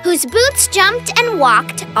town whose boots jumped and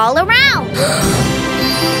walked all around.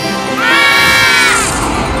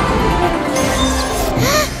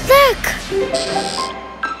 Look!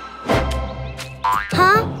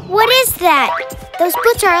 Huh? What is that? Those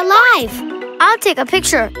boots are alive. I'll take a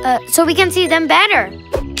picture so we can see them better.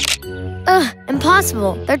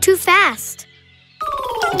 Impossible. They're too fast.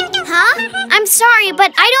 Huh? I'm sorry,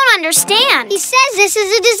 but I don't understand. He says this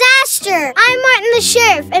is a disaster. I'm Martin the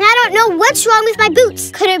sheriff, and I don't know what's wrong with my boots.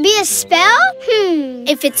 Could it be a spell?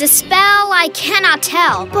 If it's a spell, I cannot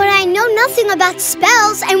tell. But I know nothing about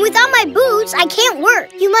spells, and without my boots, I can't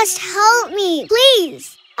work. You must help me,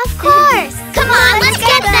 please. Of course. Come on, let's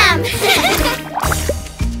get them.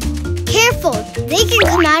 Careful, they can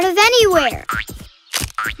come out of anywhere.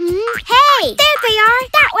 Hey, there they are,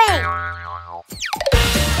 that way.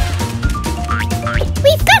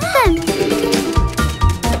 We've got them.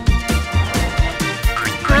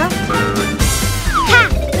 Huh? Ha!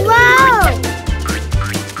 Whoa!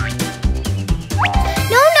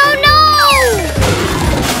 No!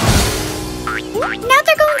 Now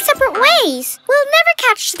they're going separate ways. We'll never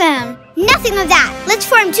catch them. Nothing of that. Let's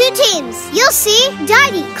form 2 teams. You'll see.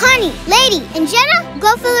 Dottie, Connie, Lady, and Jenna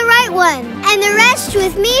go for the right one. And the rest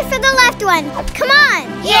with me for the left one. Come on.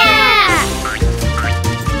 Yeah!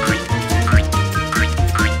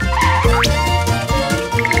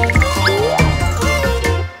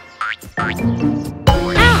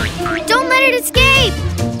 Don't let it escape!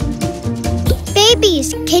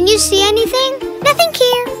 Babies, can you see anything? Nothing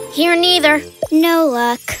here. Here neither. No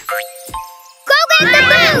luck. Go get the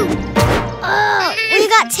boot! Oh, we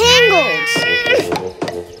got tangled.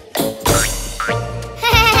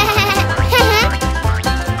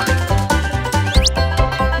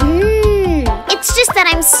 It's just that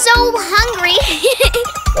I'm so hungry.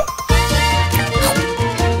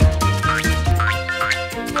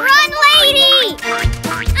 Run, Lady!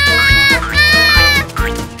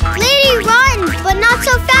 Lady, run, but not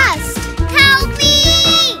so fast. Help me!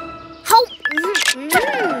 Help!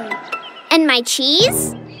 And my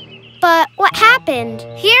cheese? But what happened?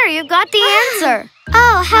 Here, you got the answer.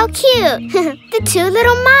 Oh, how cute. The 2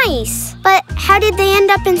 little mice. But how did they end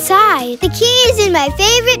up inside? The key is in my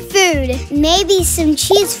favorite food. Maybe some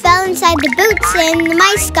cheese fell inside the boots and the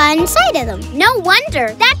mice got inside of them. No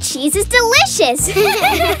wonder. That cheese is delicious.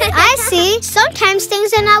 I see. Sometimes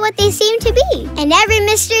things are not what they seem to be. And every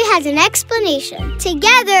mystery has an explanation.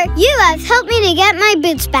 Together, you have helped me to get my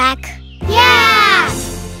boots back. Yeah!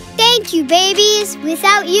 Thank you, babies.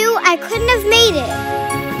 Without you, I couldn't have made it.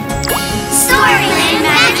 Storyland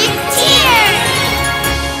Magic Tears!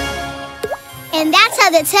 And that's how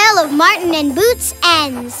the tale of Martin and Boots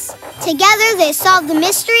ends. Together, they solved the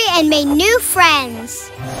mystery and made new friends.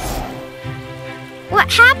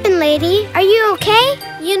 What happened, Lady? Are you okay?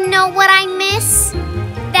 You know what I miss?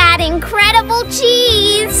 That incredible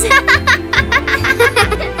cheese!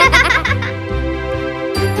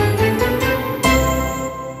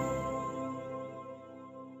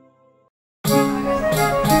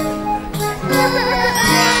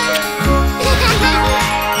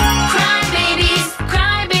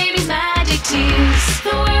 Cry babies, magic tears.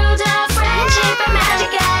 The world of friendship and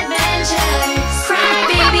magic adventures. Cry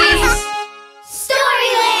babies.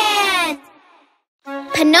 Storyland!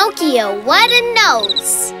 Pinocchio, what a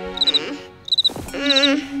nose!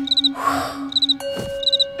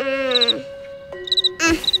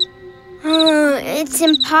 It's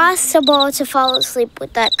impossible to fall asleep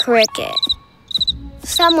with that cricket.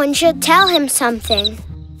 Someone should tell him something.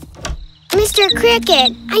 Mr.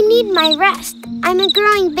 Cricket, I need my rest. I'm a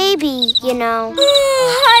growing baby, you know.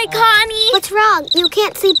 Hi, Connie. What's wrong? You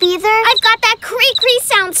can't sleep either? I've got that cree-cree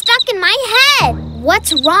sound stuck in my head.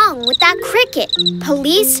 What's wrong with that cricket?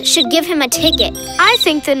 Police should give him a ticket. I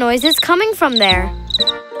think the noise is coming from there.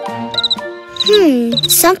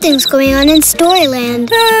 Something's going on in Storyland.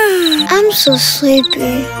 I'm so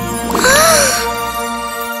sleepy.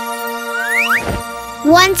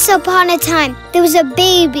 Once upon a time, there was a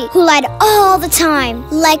baby who lied all the time,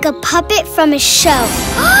 like a puppet from a show.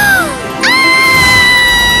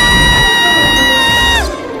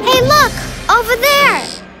 Hey, look! Over there!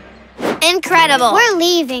 Incredible. We're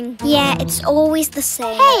leaving. Yeah, it's always the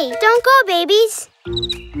same. Hey, don't go, babies.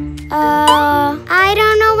 I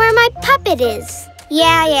don't know where my puppet is.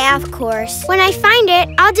 Yeah, of course. When I find it,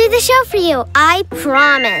 I'll do the show for you. I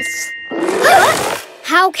promise.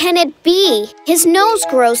 How can it be? His nose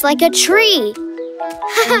grows like a tree.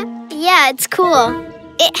 Yeah, it's cool.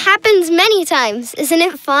 It happens many times. Isn't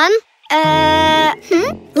it fun?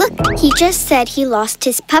 Look, he just said he lost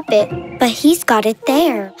his puppet, but he's got it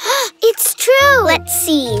there. It's true. Let's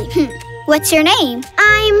see. What's your name?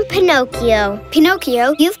 I'm Pinocchio.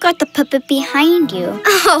 Pinocchio, you've got the puppet behind you.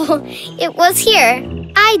 Oh, it was here.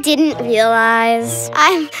 I didn't realize.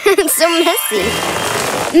 I'm so messy.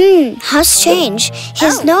 How strange.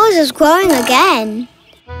 His nose is growing again.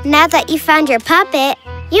 Now that you found your puppet,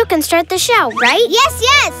 you can start the show, right? Yes.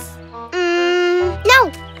 No,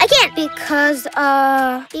 I can't Because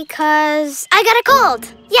I got a cold.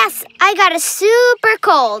 Yes, I got a super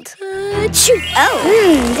cold.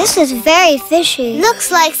 This is very fishy.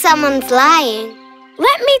 Looks like someone's lying.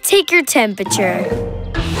 Let me take your temperature.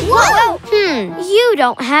 Whoa! You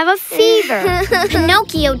don't have a fever.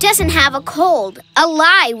 Pinocchio doesn't have a cold. A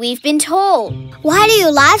lie, we've been told. Why do you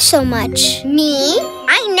laugh so much? Me?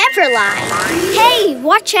 I never lie. Hey,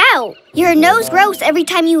 watch out. Your nose grows every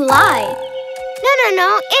time you lie.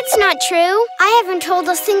 No, it's not true. I haven't told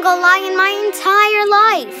a single lie in my entire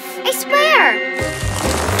life. I swear.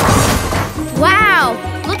 Wow,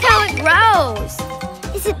 look how it grows.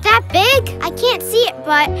 Is it that big? I can't see it,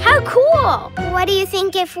 but how cool. What do you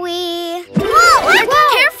think if we... Whoa!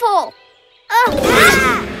 Careful!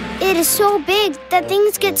 It is so big that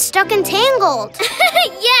things get stuck and tangled.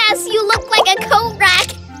 Yes, you look like a coat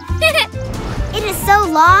rack. It is so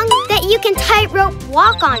long that you can tightrope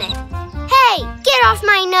walk on it. Hey, get off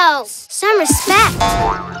my nose. Some respect.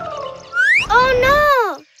 Oh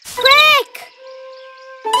no!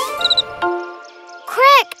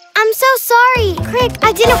 Crick, I'm so sorry. Crick,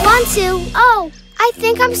 I didn't want to. Oh, I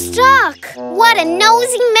think I'm stuck. What a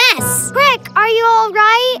nosy mess. Crick, are you all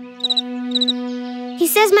right? He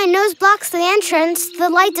says my nose blocks the entrance. The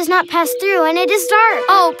light does not pass through and it is dark.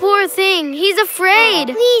 Oh, poor thing. He's afraid.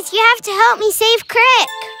 Please, you have to help me save Crick.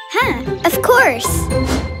 Of course.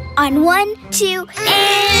 On 1, 2,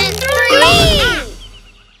 And 3!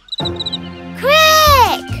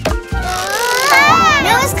 Crick!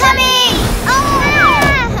 Nose coming!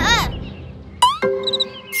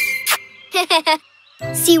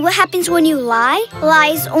 See what happens when you lie?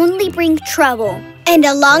 Lies only bring trouble. And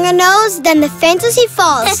a longer nose, then the fantasy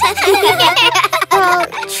falls. Well,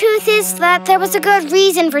 truth is that there was a good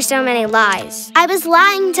reason for so many lies. I was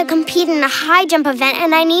lying to compete in a high jump event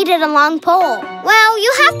and I needed a long pole. Well,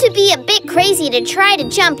 you have to be a bit crazy to try to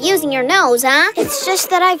jump using your nose, huh? It's just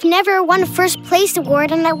that I've never won a first place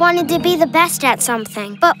award and I wanted to be the best at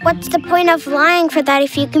something. But what's the point of lying for that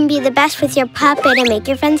if you can be the best with your puppet and make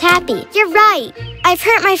your friends happy? You're right. I've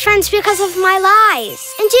hurt my friends because of my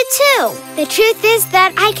lies. And you too. The truth is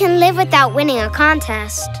that I can live without winning a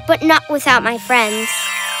contest, but not without my friends.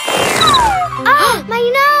 Oh, my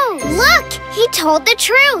nose! Look, he told the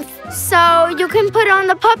truth. So you can put on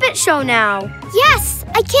the puppet show now. Yes,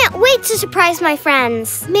 I can't wait to surprise my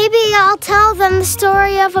friends. Maybe I'll tell them the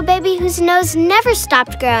story of a baby whose nose never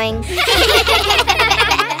stopped growing.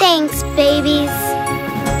 Thanks, babies.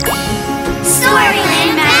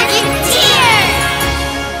 Storyland Magic Tears!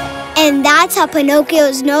 And that's how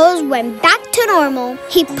Pinocchio's nose went back to normal.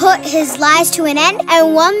 He put his lies to an end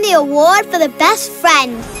and won the award for the best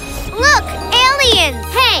friend. Look, aliens!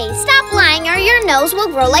 Hey, stop lying or your nose will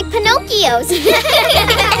grow like Pinocchio's.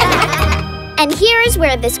 And here is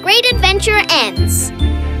where this great adventure ends.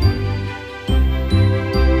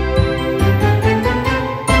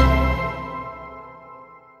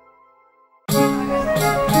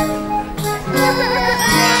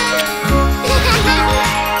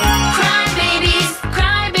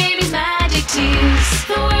 Cry babies, magic tears.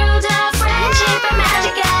 The world of friendship and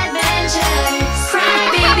magic adventures. Cry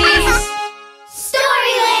babies.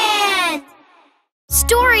 Storyland!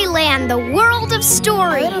 Storyland, the world of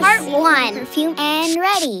stories. Part 1. Perfume and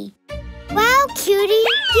ready. Wow, cutie,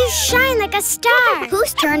 you shine like a star.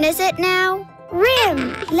 Whose turn is it now?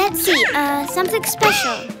 Rim. Let's see, something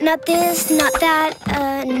special. Not this, not that,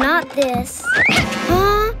 not this.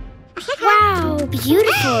 Huh? Wow,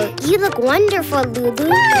 beautiful. You look wonderful, Lulu.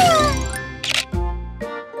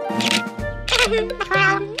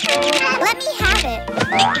 Let me have it.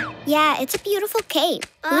 Yeah, it's a beautiful cape.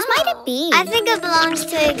 Whose might it be? I think it belongs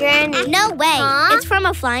to a granny. No way. Huh? It's from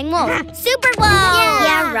a flying wolf. Super Wolf!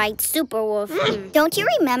 Yeah, right, super wolf. Don't you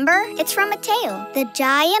remember? It's from a tale. The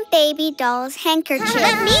giant baby doll's handkerchief.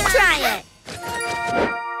 Let me try it.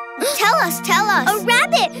 Tell us. A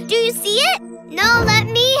rabbit! Do you see it? No, let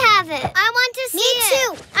me have it. I want to see it. Me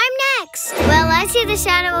too. I'm next. Well, I see the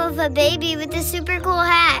shadow of a baby with a super cool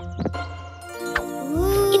hat.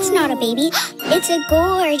 It's not a baby. It's a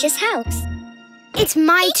gorgeous house. It's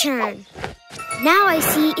my turn. Now I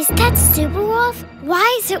see, is that Super Wolf?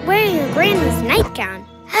 Why is it wearing a grandma's nightgown?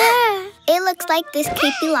 It looks like this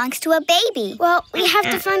cape belongs to a baby. Well, we have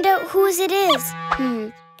to find out whose it is.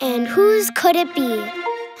 And whose could it be?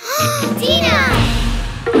 Tina!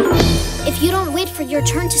 If you don't wait for your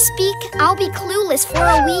turn to speak, I'll be clueless for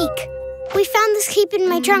a week. We found this cape in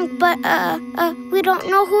my trunk, but, we don't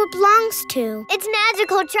know who it belongs to. It's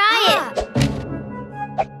magical. Try it.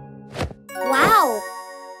 Wow,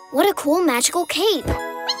 what a cool magical cape.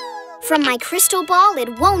 From my crystal ball,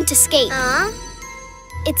 it won't escape.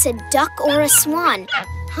 It's a duck or a swan.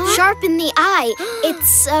 Sharp in the eye.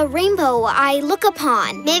 It's a rainbow I look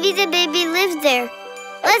upon. Maybe the baby lives there.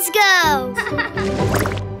 Let's go!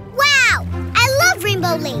 Wow! I love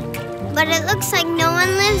Rainbow Lake. But it looks like no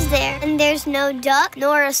one lives there. And there's no duck,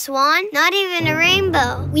 nor a swan, not even a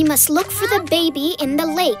rainbow. We must look for the baby in the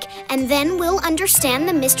lake, and then we'll understand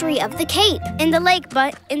the mystery of the cape. In the lake,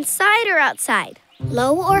 but inside or outside?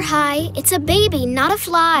 Low or high, it's a baby, not a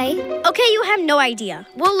fly. Okay, you have no idea.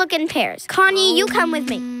 We'll look in pairs. Connie, you come with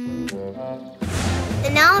me.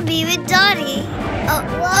 And I'll be with Dottie.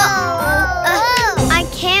 I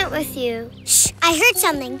can't with you. Shh, I heard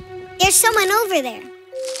something. There's someone over there.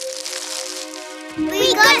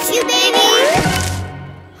 We got you, baby!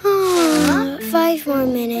 5 more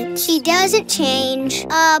minutes. She doesn't change.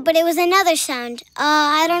 But it was another sound.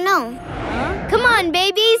 I don't know. Come on,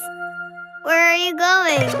 babies. Where are you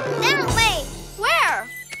going? That way. Where?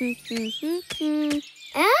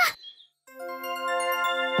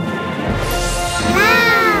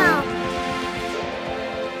 Wow!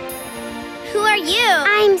 Who are you?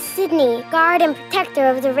 I'm Sydney, guard and protector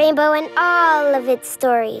of the rainbow and all of its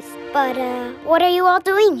stories. But, what are you all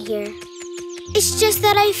doing here? It's just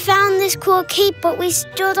that I found this cool cape, but we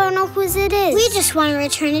still don't know whose it is. We just want to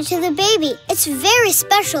return it to the baby. It's very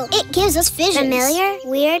special. It gives us visions. Familiar,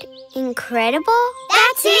 weird, incredible?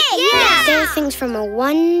 That's it, yeah! They're things from a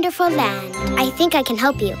wonderful land. I think I can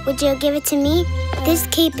help you. Would you give it to me? This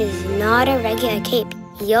cape is not a regular cape.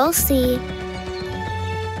 You'll see.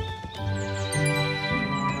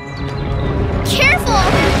 Careful!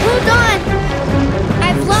 Hold on!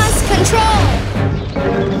 I've lost control!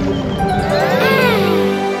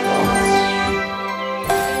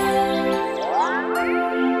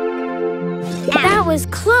 That was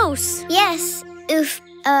close. Yes. Oof.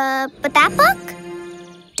 But that book?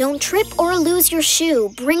 Don't trip or lose your shoe.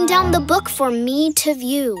 Bring down the book for me to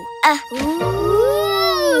view.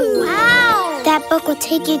 Ooh. Wow! That book will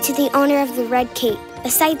take you to the owner of the red cape.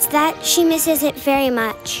 Besides that, she misses it very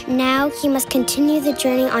much. Now you must continue the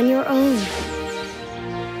journey on your own.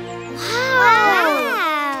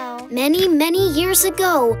 Wow! Many, many years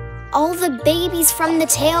ago, all the babies from the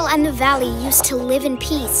tail and the valley used to live in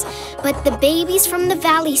peace. But the babies from the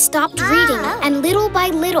valley stopped reading, and little by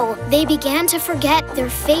little, they began to forget their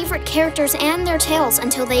favorite characters and their tales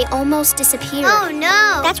until they almost disappeared. Oh,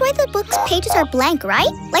 no! That's why the book's pages are blank, right?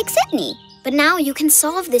 Like Sydney. But now you can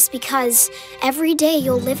solve this because every day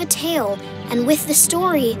you'll live a tale, and with the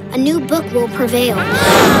story, a new book will prevail.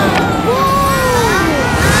 Whoa!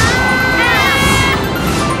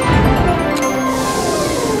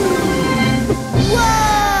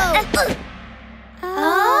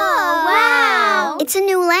 It's a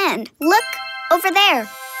new land. Look, over there.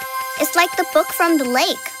 It's like the book from the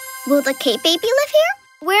lake. Will the Cape Baby live here?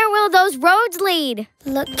 Where will those roads lead?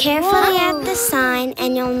 Look carefully at the sign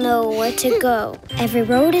and you'll know where to go. Every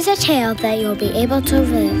road is a tale that you'll be able to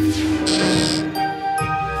live.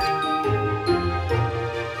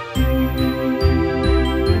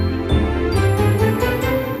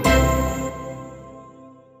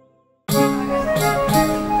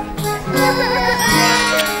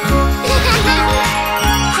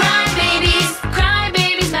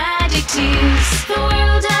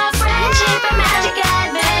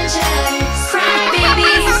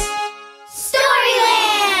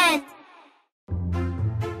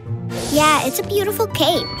 Yeah, it's a beautiful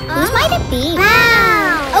cape. Whose might it be?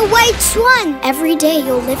 Wow! A white swan! Every day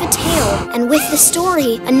you'll live a tale, and with the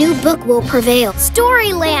story, a new book will prevail.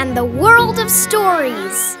 Storyland, the world of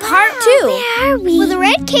stories. Part 2. Where are we? Will the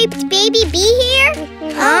red-caped baby be here?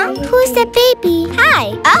 Who's the baby?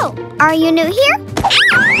 Hi. Oh, are you new here?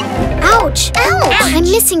 Ouch! Ouch! I'm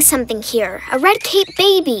missing something here. A red cape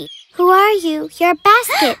baby. Who are you? Your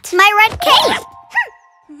basket. My red cape!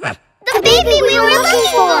 The baby we were looking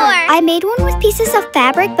for! I made one with pieces of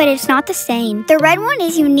fabric, but it's not the same. The red one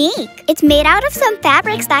is unique. It's made out of some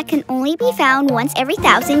fabrics that can only be found once every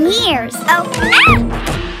 1,000 years. Oh,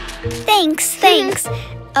 Thanks.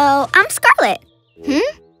 Oh, I'm Scarlett.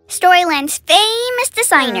 Storyland's famous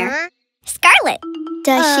designer. Scarlett.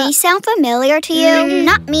 Does she sound familiar to you?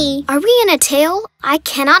 Not me. Are we in a tale? I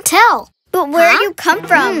cannot tell. But where do you come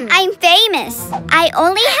from? I'm famous. I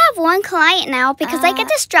only have one client now because I get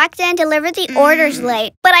distracted and deliver the orders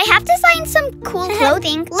late. But I have to sign some cool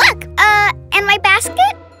clothing. Look, and my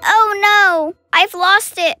basket? Oh no, I've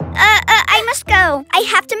lost it. I must go. I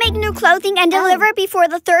have to make new clothing and deliver before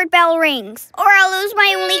the 3rd bell rings, or I'll lose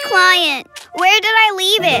my only client. Where did I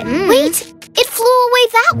leave it? Wait, it flew away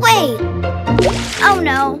that way. Oh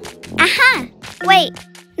no. Aha. Wait,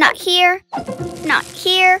 not here. Not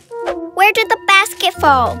here. Where did the basket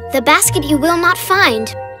fall? The basket you will not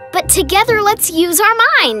find. but together let's use our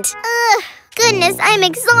mind. Goodness, I'm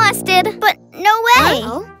exhausted. But no way.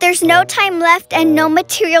 There's no time left and no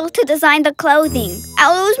material to design the clothing.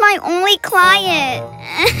 I'll lose my only client.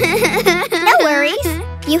 No worries.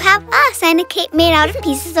 You have us and a cape made out of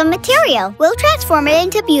pieces of material. We'll transform it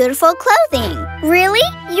into beautiful clothing. Really?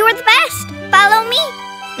 You're the best. Follow me.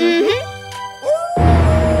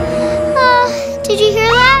 Did you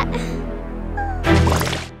hear that?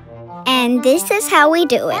 And this is how we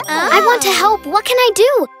do it. I want to help. What can I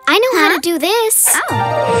do? I know how to do this.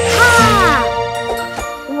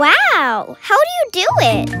 Wow. How do you do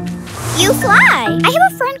it? You fly. I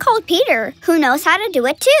have a friend called Peter who knows how to do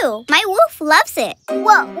it too. My wolf loves it.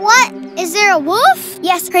 What? Is there a wolf?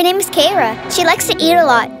 Yes, her name is Kara. She likes to eat a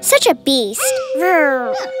lot. Such a beast.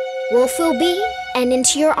 Wolf will be, and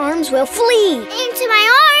into your arms will flee. Into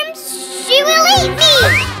my arms? She will eat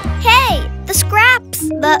me! Hey, the scraps.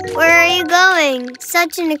 But where are you going?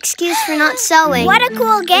 Such an excuse for not sewing. What a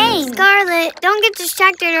cool game. Scarlet, don't get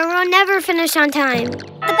distracted or we'll never finish on time.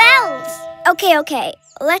 The bells. Okay.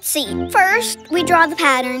 Let's see. First, we draw the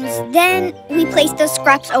patterns. Then, we place the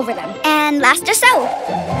scraps over them. And last to sew.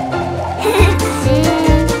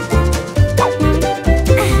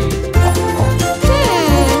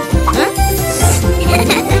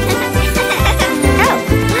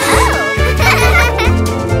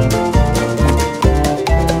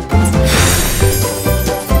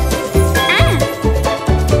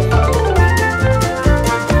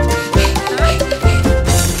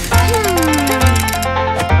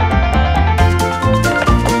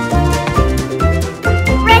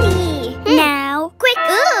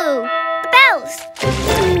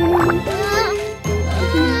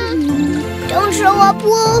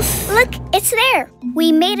 Wolf. Look, it's there.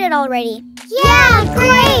 We made it already. Yeah,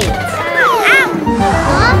 great. Ow. Huh?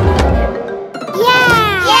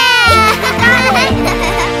 Yeah. Got it.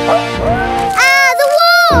 The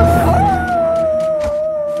wolf.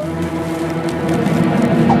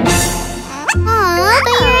 Aw,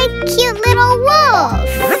 but you're a cute little wolf.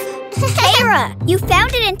 Kara, you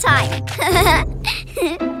found it in time.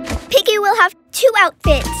 Piggy will have 2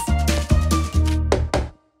 outfits.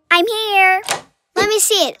 I'm here. Let me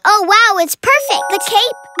see it. Oh, wow, it's perfect. The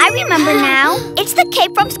cape. I remember now. It's the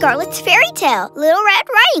cape from Scarlet's fairy tale, Little Red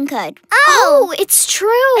Riding Hood. Oh, it's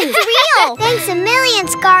true. It's real. Thanks a million,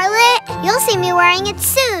 Scarlet. You'll see me wearing it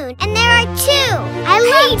soon. And there are 2. I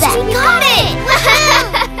love that. We got it.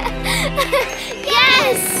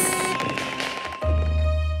 Yes.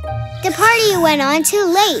 The party went on too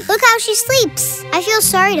late. Look how she sleeps. I feel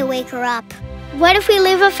sorry to wake her up. What if we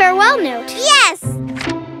leave a farewell note? Yes.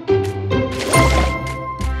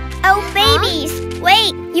 Oh, babies!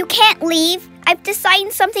 Wait, you can't leave. I've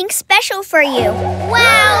designed something special for you.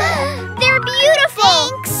 Wow! They're beautiful!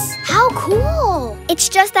 Thanks! How cool! It's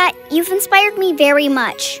just that you've inspired me very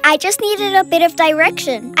much. I just needed a bit of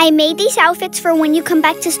direction. I made these outfits for when you come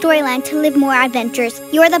back to Storyland to live more adventures.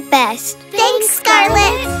 You're the best. Thanks,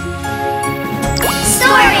 Scarlet!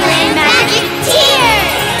 Storyland Magic Tears!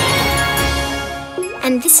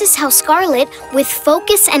 And this is how Scarlet, with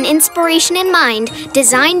focus and inspiration in mind,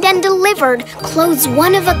 designed and delivered clothes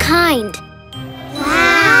one of a kind.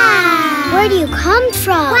 Wow! Where do you come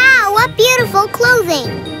from? Wow, what beautiful clothing!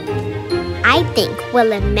 I think we'll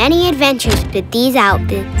live many adventures with these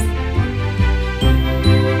outfits.